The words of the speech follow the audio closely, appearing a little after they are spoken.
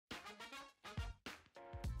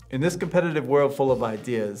In this competitive world full of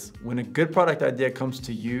ideas, when a good product idea comes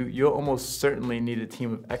to you, you'll almost certainly need a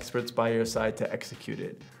team of experts by your side to execute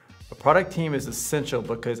it. A product team is essential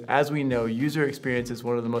because, as we know, user experience is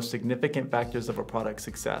one of the most significant factors of a product's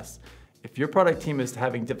success. If your product team is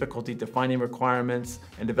having difficulty defining requirements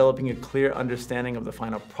and developing a clear understanding of the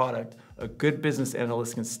final product, a good business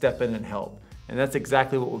analyst can step in and help. And that's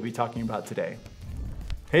exactly what we'll be talking about today.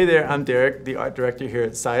 Hey there, I'm Derek, the art director here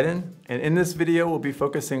at Cieden, and in this video we'll be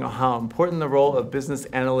focusing on how important the role of business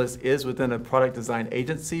analyst is within a product design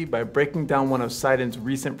agency by breaking down one of Cieden's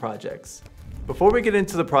recent projects. Before we get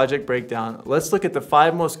into the project breakdown, let's look at the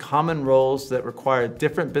 5 most common roles that require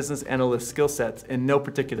different business analyst skill sets in no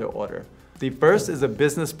particular order. The first is a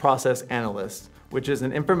business process analyst, which is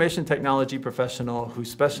an information technology professional who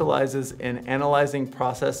specializes in analyzing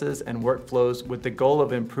processes and workflows with the goal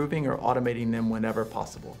of improving or automating them whenever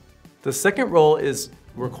possible. The second role is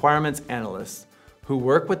requirements analysts, who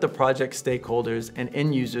work with the project stakeholders and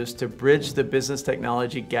end users to bridge the business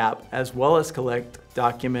technology gap as well as collect,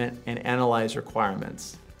 document, and analyze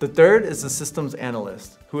requirements. The third is the systems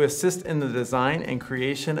analyst, who assist in the design and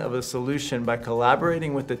creation of a solution by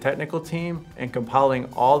collaborating with the technical team and compiling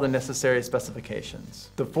all the necessary specifications.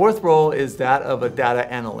 The fourth role is that of a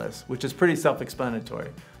data analyst, which is pretty self-explanatory.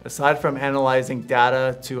 Aside from analyzing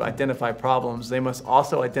data to identify problems, they must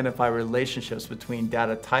also identify relationships between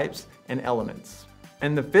data types and elements.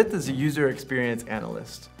 And the fifth is a user experience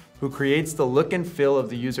analyst, who creates the look and feel of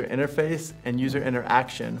the user interface and user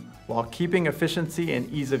interaction while keeping efficiency and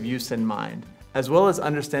ease of use in mind, as well as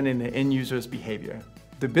understanding the end user's behavior.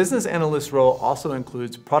 The business analyst role also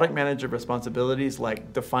includes product manager responsibilities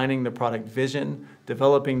like defining the product vision,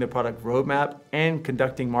 developing the product roadmap, and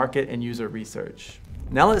conducting market and user research.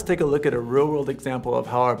 Now let's take a look at a real-world example of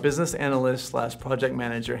how our business analyst/project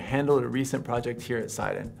manager handled a recent project here at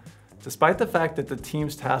Cieden. Despite the fact that the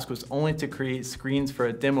team's task was only to create screens for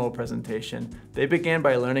a demo presentation, they began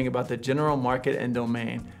by learning about the general market and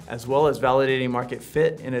domain, as well as validating market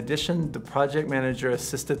fit. In addition, the project manager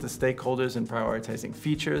assisted the stakeholders in prioritizing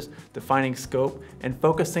features, defining scope, and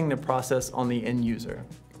focusing the process on the end user.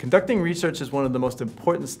 Conducting research is one of the most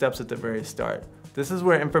important steps at the very start. This is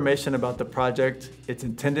where information about the project, its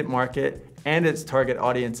intended market, and its target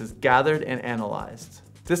audience is gathered and analyzed.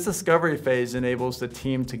 This discovery phase enables the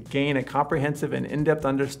team to gain a comprehensive and in-depth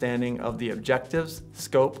understanding of the objectives,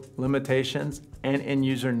 scope, limitations, and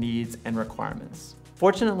end-user needs and requirements.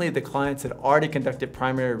 Fortunately, the clients had already conducted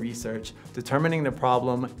primary research, determining the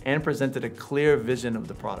problem, and presented a clear vision of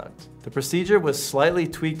the product. The procedure was slightly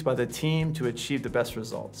tweaked by the team to achieve the best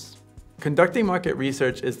results. Conducting market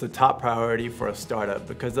research is the top priority for a startup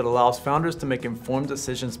because it allows founders to make informed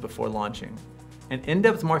decisions before launching. An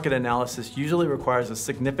in-depth market analysis usually requires a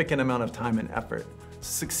significant amount of time and effort. To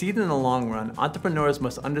succeed in the long run, entrepreneurs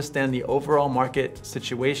must understand the overall market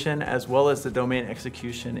situation as well as the domain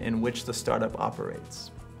execution in which the startup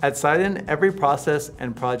operates. At Cieden, every process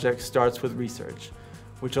and project starts with research,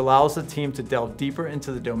 which allows the team to delve deeper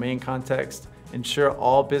into the domain context, ensure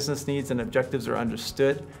all business needs and objectives are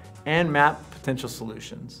understood, and map potential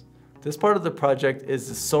solutions. This part of the project is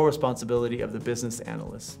the sole responsibility of the business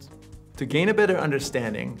analyst. To gain a better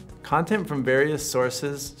understanding, content from various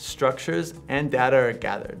sources, structures, and data are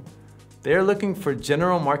gathered. They are looking for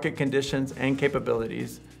general market conditions and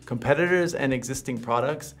capabilities, competitors and existing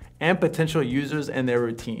products, and potential users and their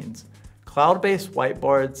routines. Cloud-based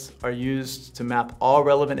whiteboards are used to map all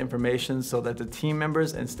relevant information so that the team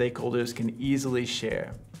members and stakeholders can easily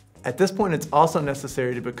share. At this point, it's also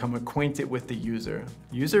necessary to become acquainted with the user.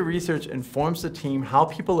 User research informs the team how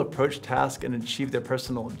people approach tasks and achieve their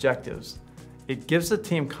personal objectives. It gives the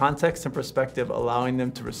team context and perspective, allowing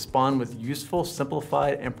them to respond with useful,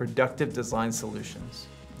 simplified, and productive design solutions.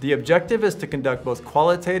 The objective is to conduct both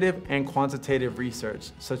qualitative and quantitative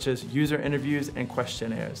research, such as user interviews and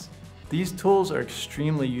questionnaires. These tools are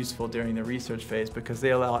extremely useful during the research phase because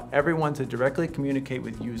they allow everyone to directly communicate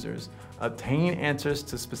with users, obtain answers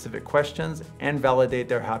to specific questions, and validate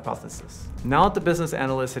their hypothesis. Now that the business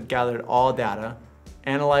analyst had gathered all data,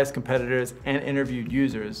 analyzed competitors, and interviewed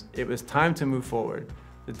users, it was time to move forward.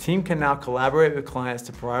 The team can now collaborate with clients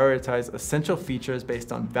to prioritize essential features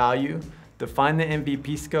based on value, define the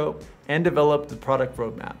MVP scope, and develop the product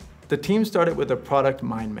roadmap. The team started with a product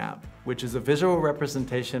mind map, which is a visual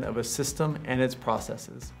representation of a system and its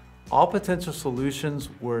processes. All potential solutions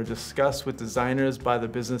were discussed with designers by the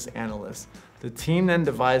business analyst. The team then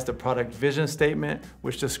devised a product vision statement,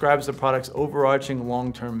 which describes the product's overarching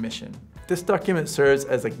long-term mission. This document serves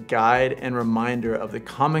as a guide and reminder of the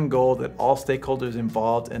common goal that all stakeholders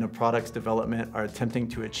involved in a product's development are attempting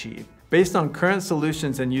to achieve. Based on current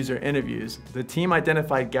solutions and user interviews, the team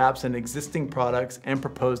identified gaps in existing products and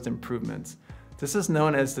proposed improvements. This is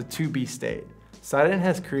known as the to-be state. Cieden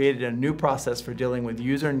has created a new process for dealing with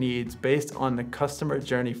user needs based on the customer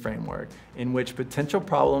journey framework, in which potential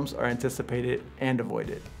problems are anticipated and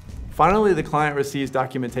avoided. Finally, the client receives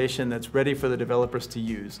documentation that's ready for the developers to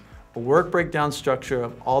use, a work breakdown structure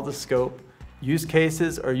of all the scope, use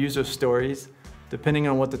cases or user stories, depending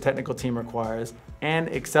on what the technical team requires, and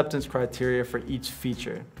acceptance criteria for each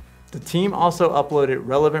feature. The team also uploaded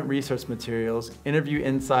relevant resource materials, interview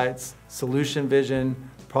insights, solution vision,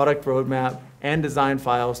 product roadmap, and design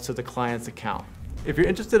files to the client's account. If you're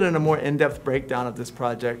interested in a more in-depth breakdown of this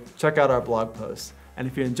project, check out our blog post. And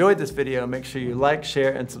if you enjoyed this video, make sure you like,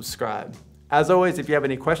 share, and subscribe. As always, if you have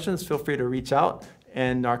any questions, feel free to reach out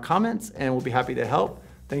in our comments and we'll be happy to help.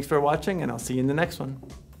 Thanks for watching, and I'll see you in the next one.